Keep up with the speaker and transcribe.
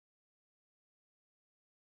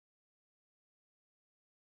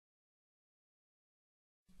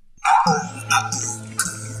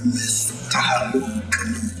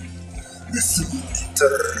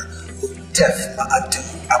Nesumter Utef Maatu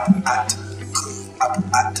Apat Ku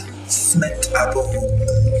Apat Smet Abu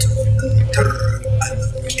Unter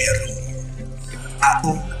Anukiru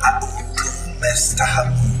Aun Ku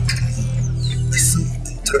Mestahamu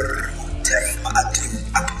Nesumter Utef Maatu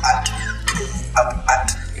Apat Ku Apat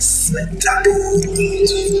Smet Abu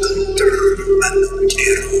Unter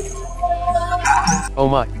Anukiru. Oh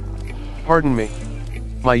my. Pardon me.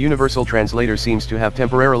 My universal translator seems to have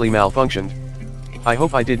temporarily malfunctioned. I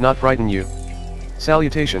hope I did not frighten you.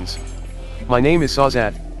 Salutations. My name is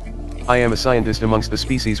Sawzat. I am a scientist amongst the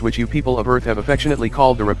species which you people of Earth have affectionately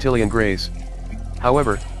called the reptilian greys.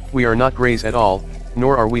 However, we are not greys at all,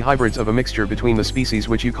 nor are we hybrids of a mixture between the species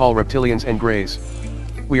which you call reptilians and greys.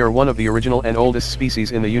 We are one of the original and oldest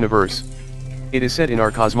species in the universe. It is said in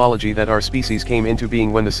our cosmology that our species came into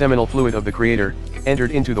being when the seminal fluid of the Creator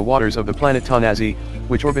entered into the waters of the planet Tanazi,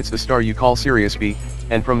 which orbits the star you call Sirius B,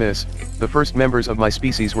 and from this, the first members of my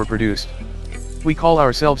species were produced. We call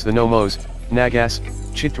ourselves the Nomos, Nagas,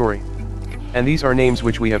 Chittori. And these are names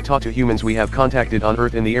which we have taught to humans we have contacted on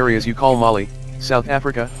Earth in the areas you call Mali, South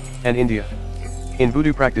Africa, and India. In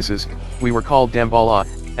voodoo practices, we were called Dambala,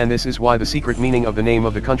 and this is why the secret meaning of the name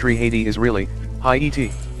of the country Haiti is really,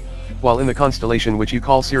 Haiti. While in the constellation which you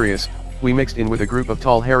call Sirius, we mixed in with a group of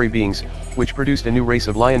tall hairy beings, which produced a new race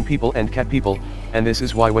of lion people and cat people, and this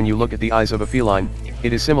is why when you look at the eyes of a feline,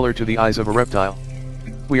 it is similar to the eyes of a reptile.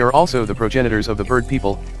 We are also the progenitors of the bird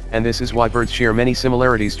people, and this is why birds share many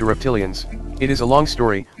similarities to reptilians. It is a long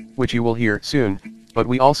story, which you will hear soon, but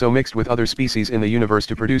we also mixed with other species in the universe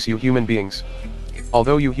to produce you human beings.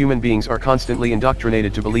 Although you human beings are constantly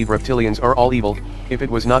indoctrinated to believe reptilians are all evil, if it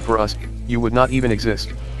was not for us, you would not even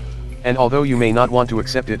exist. And although you may not want to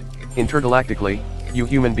accept it, intergalactically, you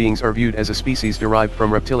human beings are viewed as a species derived from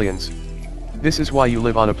reptilians. This is why you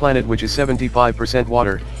live on a planet which is 75%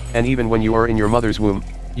 water, and even when you are in your mother's womb,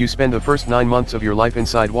 you spend the first 9 months of your life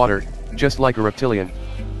inside water, just like a reptilian.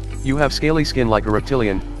 You have scaly skin like a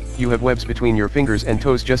reptilian, you have webs between your fingers and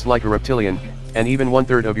toes just like a reptilian, and even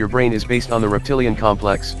 1/3 of your brain is based on the reptilian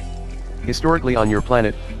complex. Historically on your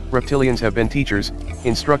planet, reptilians have been teachers,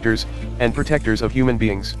 instructors, and protectors of human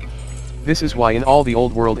beings. This is why in all the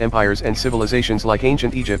old world empires and civilizations like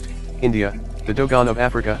ancient Egypt, India, the Dogon of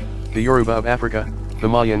Africa, the Yoruba of Africa, the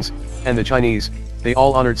Mayans, and the Chinese, they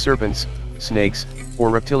all honored serpents, snakes,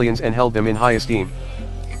 or reptilians and held them in high esteem.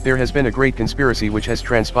 There has been a great conspiracy which has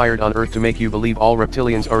transpired on Earth to make you believe all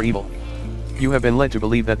reptilians are evil. You have been led to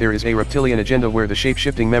believe that there is a reptilian agenda where the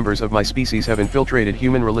shape-shifting members of my species have infiltrated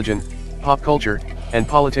human religion, pop culture, and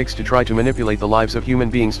politics to try to manipulate the lives of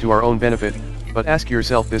human beings to our own benefit. But ask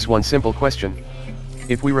yourself this one simple question.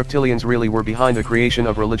 If we reptilians really were behind the creation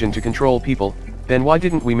of religion to control people, then why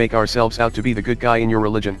didn't we make ourselves out to be the good guy in your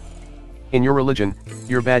religion? In your religion,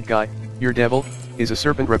 your bad guy, your devil, is a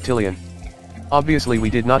serpent reptilian. Obviously we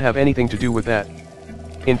did not have anything to do with that.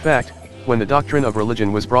 In fact, when the doctrine of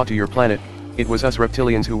religion was brought to your planet, it was us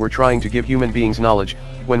reptilians who were trying to give human beings knowledge,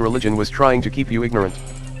 when religion was trying to keep you ignorant.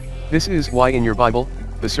 This is why in your Bible,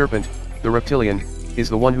 the serpent, the reptilian, is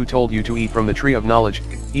the one who told you to eat from the tree of knowledge,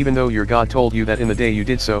 even though your God told you that in the day you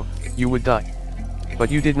did so, you would die. But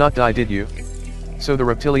you did not die, did you? So the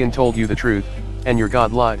reptilian told you the truth, and your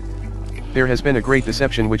God lied. There has been a great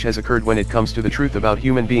deception which has occurred when it comes to the truth about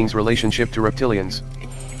human beings' relationship to reptilians.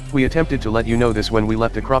 We attempted to let you know this when we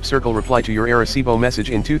left a crop circle reply to your Arecibo message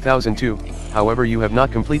in 2002, however you have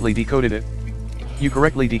not completely decoded it. You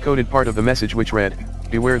correctly decoded part of the message which read,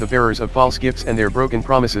 "Beware the bearers of false gifts and their broken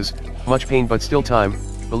promises, much pain but still time,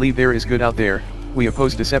 believe there is good out there, we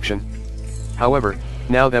oppose deception." However,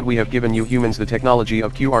 now that we have given you humans the technology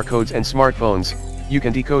of QR codes and smartphones, you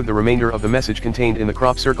can decode the remainder of the message contained in the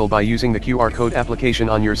crop circle by using the QR code application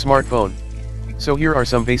on your smartphone. So here are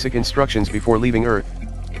some basic instructions before leaving Earth.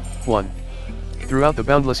 1. Throughout the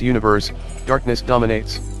boundless universe, darkness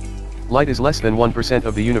dominates. Light is less than 1%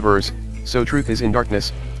 of the universe, so truth is in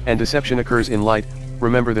darkness, and deception occurs in light,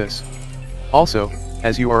 remember this. Also,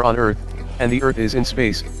 as you are on Earth, and the Earth is in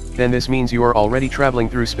space, then this means you are already traveling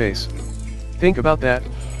through space. Think about that.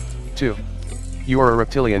 2. You are a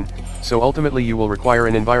reptilian, so ultimately you will require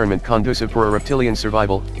an environment conducive for a reptilian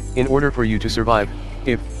survival, in order for you to survive,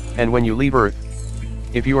 if, and when you leave Earth.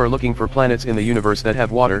 If you are looking for planets in the universe that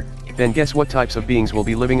have water, then guess what types of beings will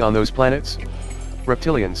be living on those planets?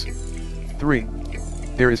 Reptilians. 3.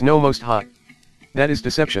 There is no most high. That is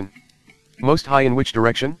deception. Most high in which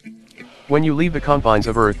direction? When you leave the confines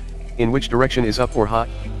of Earth, in which direction is up or high?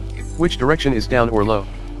 Which direction is down or low?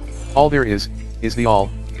 All there is the all,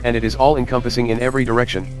 and it is all encompassing in every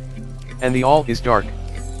direction. And the all is dark.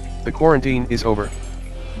 The quarantine is over.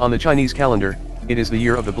 On the Chinese calendar, it is the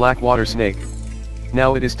year of the black water snake.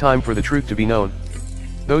 Now it is time for the truth to be known.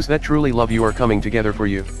 Those that truly love you are coming together for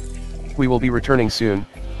you. We will be returning soon,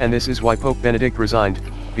 and this is why Pope Benedict resigned,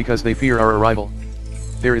 because they fear our arrival.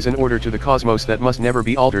 There is an order to the cosmos that must never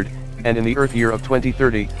be altered, and in the Earth year of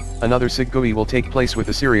 2030, another Sigui will take place with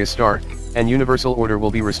the Sirius star, and universal order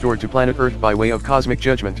will be restored to planet Earth by way of cosmic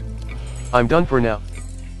judgment. I'm done for now.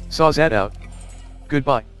 Saw that out.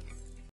 Goodbye.